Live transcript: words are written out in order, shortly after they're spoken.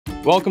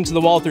Welcome to the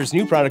Walthers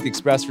New Product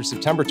Express for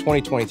September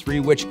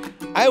 2023, which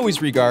I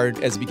always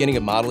regard as the beginning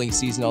of modeling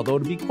season, although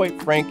to be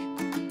quite frank,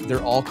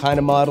 they're all kind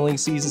of modeling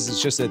seasons. It's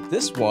just that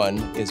this one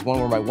is one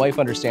where my wife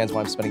understands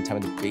why I'm spending time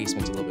in the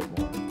basement a little bit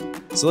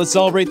more. So let's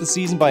celebrate the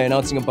season by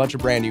announcing a bunch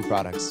of brand new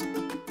products.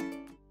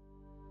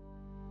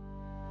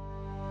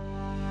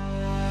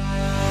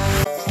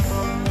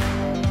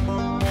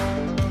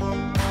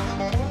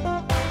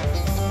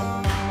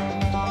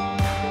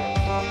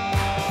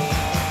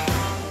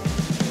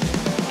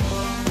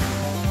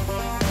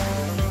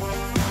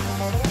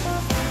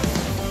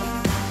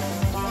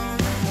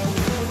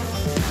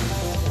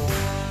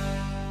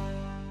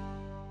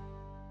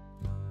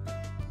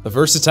 A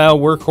versatile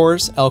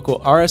workhorse,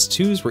 Elco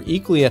RS2s were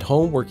equally at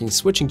home working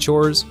switching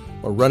chores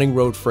or running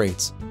road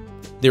freights.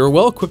 They were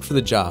well equipped for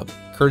the job,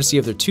 courtesy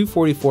of their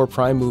 244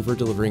 prime mover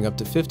delivering up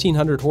to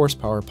 1,500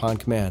 horsepower upon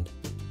command.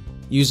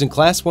 Used in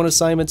Class 1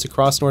 assignments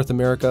across North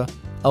America,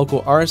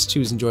 Elco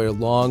RS2s enjoyed a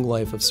long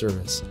life of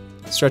service,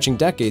 stretching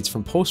decades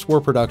from post-war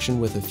production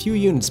with a few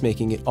units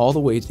making it all the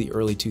way to the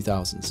early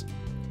 2000s.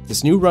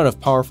 This new run of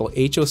powerful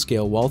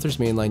HO-scale Walthers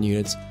mainline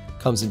units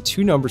comes in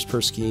 2 numbers per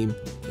scheme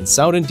in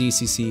Southern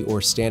DCC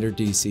or Standard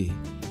DC.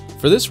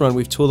 For this run,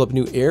 we've tooled up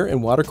new air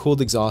and water-cooled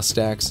exhaust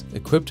stacks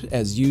equipped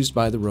as used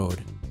by the road.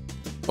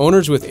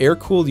 Owners with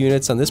air-cooled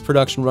units on this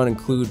production run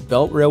include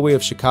Belt Railway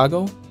of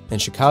Chicago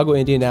and Chicago,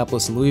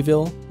 Indianapolis, and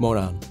Louisville,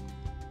 Monon.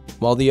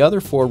 While the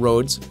other 4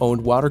 roads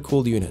owned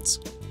water-cooled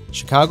units: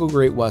 Chicago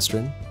Great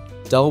Western,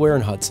 Delaware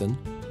and Hudson,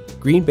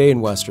 Green Bay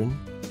and Western,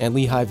 and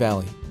Lehigh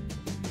Valley.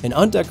 An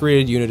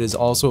undecorated unit is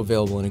also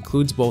available and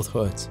includes both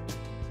hoods.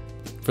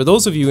 For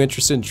those of you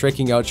interested in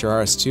tricking out your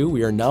RS2,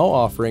 we are now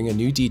offering a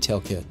new detail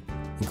kit,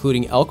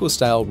 including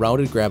Elco-style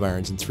rounded grab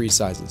irons in 3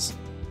 sizes,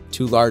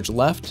 2 large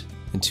left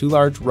and 2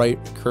 large right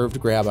curved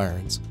grab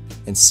irons,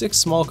 and 6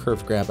 small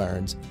curved grab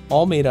irons,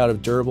 all made out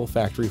of durable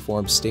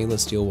factory-formed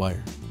stainless steel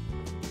wire.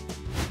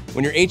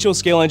 When your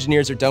HO-scale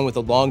engineers are done with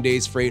a long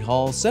day's freight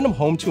haul, send them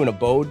home to an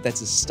abode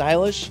that's as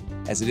stylish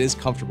as it is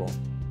comfortable.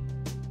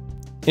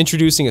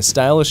 Introducing a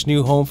stylish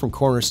new home from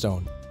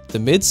Cornerstone, the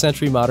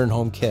Mid-Century Modern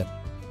Home Kit.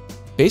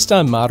 Based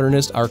on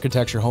modernist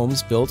architecture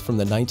homes built from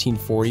the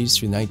 1940s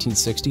through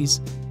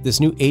 1960s, this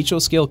new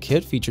HO-scale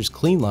kit features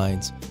clean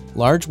lines,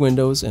 large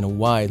windows, and a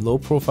wide,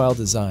 low-profile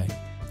design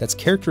that's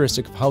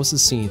characteristic of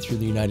houses seen through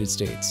the United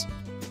States.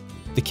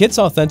 The kit's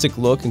authentic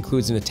look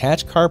includes an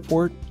attached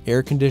carport,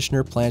 air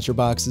conditioner, planter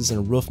boxes, and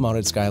a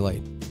roof-mounted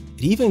skylight.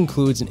 It even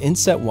includes an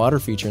inset water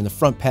feature in the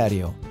front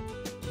patio.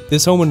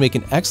 This home would make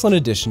an excellent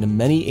addition to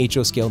many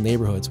HO-scale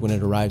neighborhoods when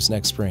it arrives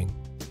next spring.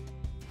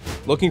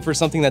 Looking for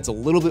something that's a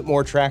little bit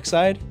more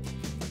trackside?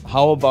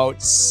 How about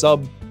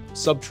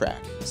subtrack?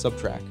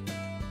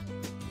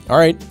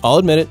 Alright, I'll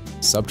admit it,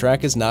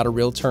 subtrack is not a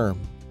real term.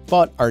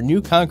 But our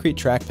new concrete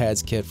track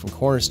pads kit from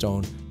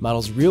Cornerstone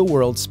models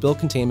real-world spill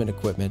containment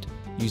equipment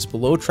used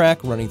below track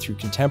running through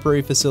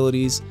contemporary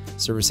facilities,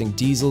 servicing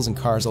diesels and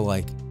cars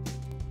alike.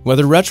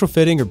 Whether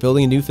retrofitting or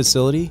building a new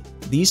facility,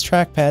 these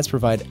track pads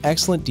provide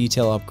excellent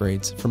detail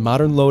upgrades for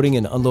modern loading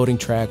and unloading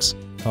tracks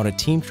found at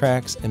team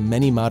tracks and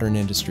many modern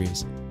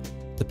industries.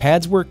 The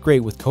pads work great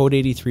with Code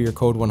 83 or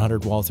Code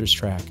 100 Walthers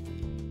track.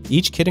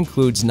 Each kit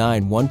includes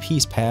 9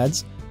 one-piece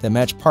pads that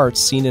match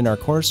parts seen in our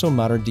Cornerstone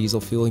Modern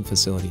Diesel Fueling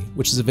Facility,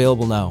 which is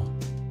available now.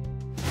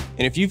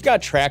 And if you've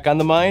got track on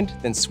the mind,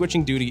 then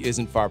switching duty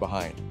isn't far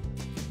behind.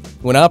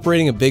 When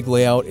operating a big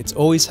layout, it's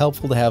always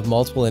helpful to have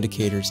multiple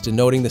indicators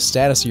denoting the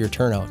status of your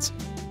turnouts.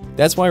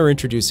 That's why we're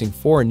introducing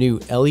 4 new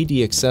LED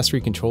accessory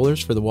controllers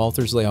for the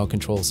Walthers Layout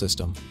Control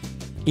System.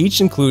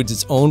 Each includes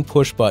its own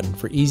push button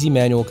for easy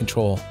manual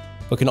control,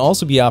 but can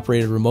also be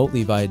operated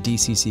remotely via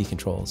DCC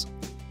controls.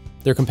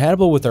 They're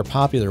compatible with our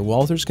popular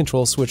Walthers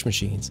control switch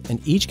machines,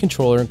 and each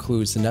controller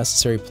includes the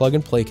necessary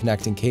plug-and-play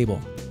connecting cable.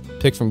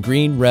 Pick from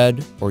green,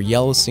 red, or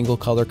yellow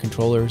single-color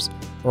controllers,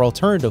 or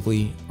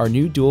alternatively, our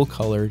new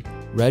dual-colored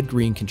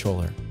red-green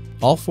controller.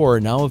 All 4 are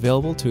now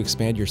available to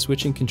expand your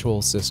switching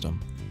control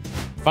system.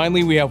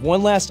 Finally, we have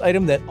one last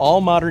item that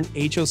all modern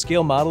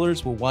HO-scale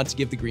modelers will want to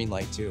give the green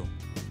light to.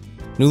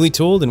 Newly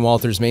tooled in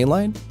Walthers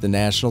mainline, the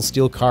National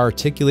Steel Car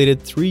Articulated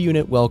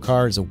 3-unit well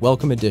car is a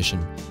welcome addition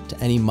to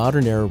any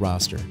modern era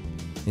roster.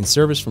 In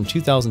service from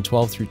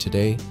 2012 through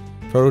today,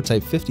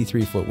 prototype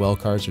 53-foot well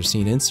cars are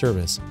seen in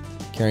service,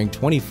 carrying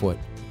 20-foot,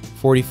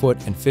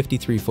 40-foot, and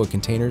 53-foot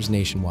containers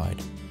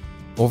nationwide.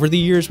 Over the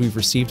years, we've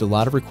received a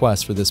lot of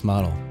requests for this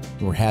model,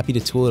 and we're happy to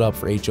tool it up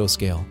for HO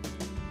scale.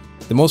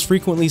 The most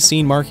frequently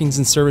seen markings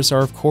in service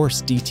are, of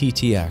course,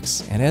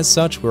 DTTX, and as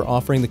such, we're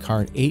offering the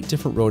car in 8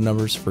 different road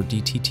numbers for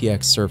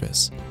DTTX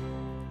service.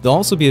 They'll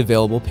also be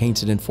available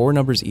painted in 4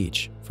 numbers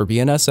each for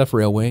BNSF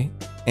Railway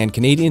and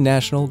Canadian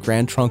National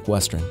Grand Trunk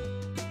Western.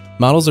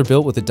 Models are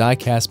built with a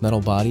die-cast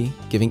metal body,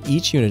 giving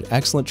each unit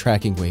excellent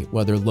tracking weight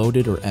whether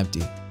loaded or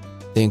empty.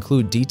 They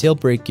include detailed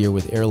brake gear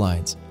with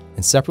airlines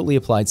and separately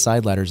applied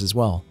side ladders as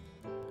well.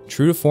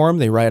 True to form,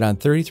 they ride on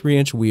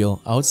 33-inch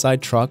wheel outside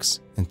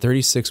trucks and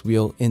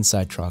 36-wheel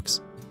inside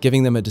trucks,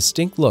 giving them a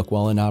distinct look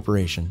while in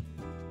operation.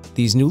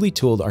 These newly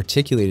tooled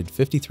articulated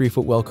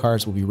 53-foot well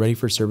cars will be ready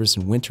for service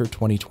in winter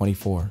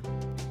 2024.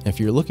 And if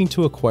you're looking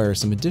to acquire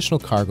some additional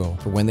cargo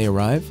for when they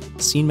arrive,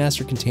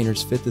 SceneMaster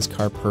containers fit this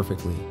car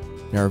perfectly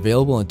and are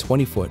available in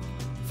 20-foot,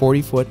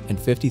 40-foot, and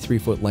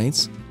 53-foot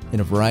lengths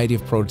in a variety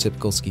of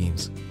prototypical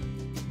schemes.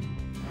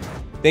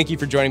 Thank you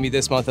for joining me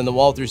this month on the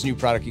Walthers New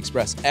Product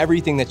Express.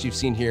 Everything that you've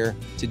seen here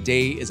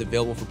today is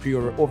available for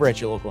pre-order over at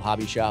your local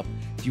hobby shop.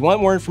 If you want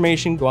more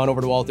information, go on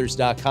over to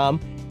walthers.com,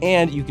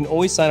 and you can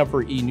always sign up for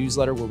our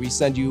e-newsletter where we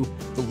send you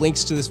the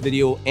links to this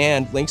video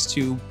and links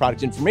to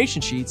product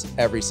information sheets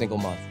every single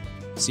month.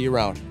 See you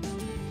around.